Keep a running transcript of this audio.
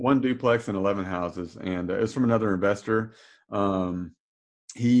one duplex and 11 houses, and it was from another investor. Um,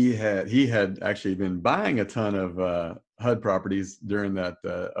 he had actually been buying a ton of HUD properties during that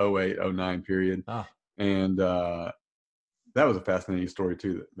 08, 09 period, Ah. and that was a fascinating story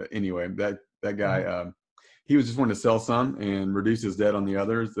too. But anyway, that guy, Mhm. he was just wanting to sell some and reduce his debt on the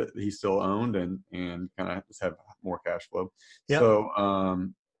others that he still owned, and kind of just have more cash flow. Yep.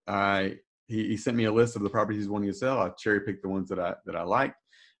 So I he sent me a list of the properties he's wanting to sell. I cherry picked the ones that I liked,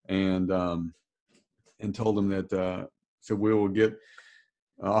 and told him that so we will get.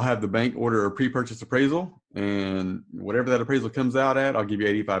 I'll have the bank order a pre-purchase appraisal, and whatever that appraisal comes out at, I'll give you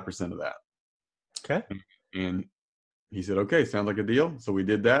 85% of that. Okay. And he said, okay, sounds like a deal. So we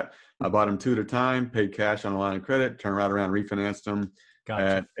did that. I bought them two at a time, paid cash on a line of credit, turned right around, refinanced them Gotcha.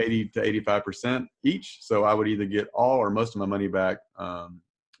 at 80 to 85% each. So I would either get all or most of my money back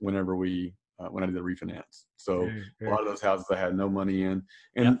whenever when I did the refinance. So Very, a very lot of cool. those houses I had no money in.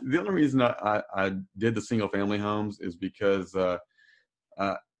 Yep. And the only reason I did the single family homes is because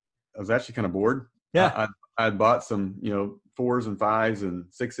I was actually kind of bored. Yeah. I had bought some, fours and fives and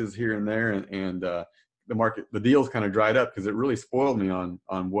sixes here and there, and the deals kind of dried up because it really spoiled me on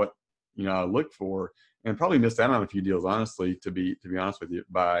what I looked for, and probably missed out on a few deals, honestly, to be honest with you,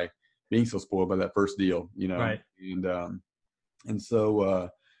 by being so spoiled by that first deal, Right. and so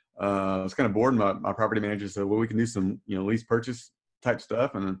I was kind of bored. And my property manager said, "Well, we can do some lease purchase type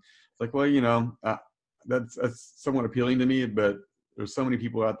stuff," and it's like, well, that's somewhat appealing to me, but there's so many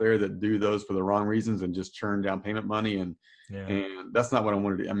people out there that do those for the wrong reasons and just churn down payment money, and Yeah. and that's not what I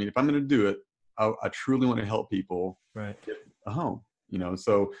want to do. I mean, if I'm going to do it, I truly want to help people Right. get a home.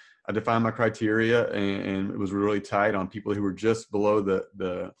 So I defined my criteria, and it was really tight on people who were just below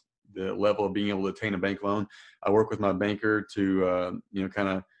the level of being able to attain a bank loan. I work with my banker to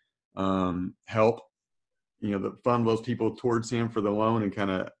kind of help fund those people towards him for the loan, and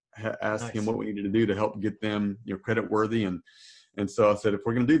kind of ask him Nice. what we needed to do to help get them credit worthy. And so I said, if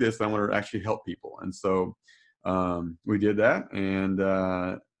we're going to do this, I want to actually help people. And so we did that. And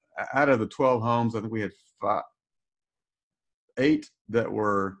out of the 12 homes, I think we had 8 that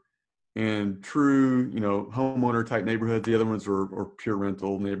were in true, homeowner type neighborhoods. The other ones were pure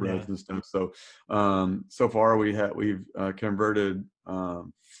rental Yeah. neighborhoods and stuff. So, so far we've converted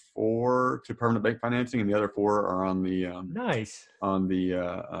 4 to permanent bank financing, and the other 4 are Nice. on the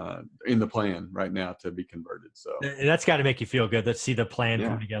in the plan right now to be converted. So, And that's got to make you feel good. Let's see the plan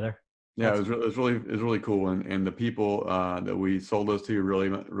come yeah. together. Yeah, That's it was really cool, and the people that we sold those to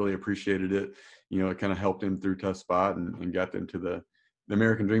really appreciated it. It kind of helped them through a tough spot, and got them to the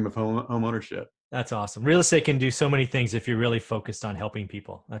American dream of home ownership. that's awesome. Real estate can do so many things if you're really focused on helping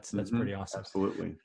people. That's Hmm. pretty awesome. Absolutely.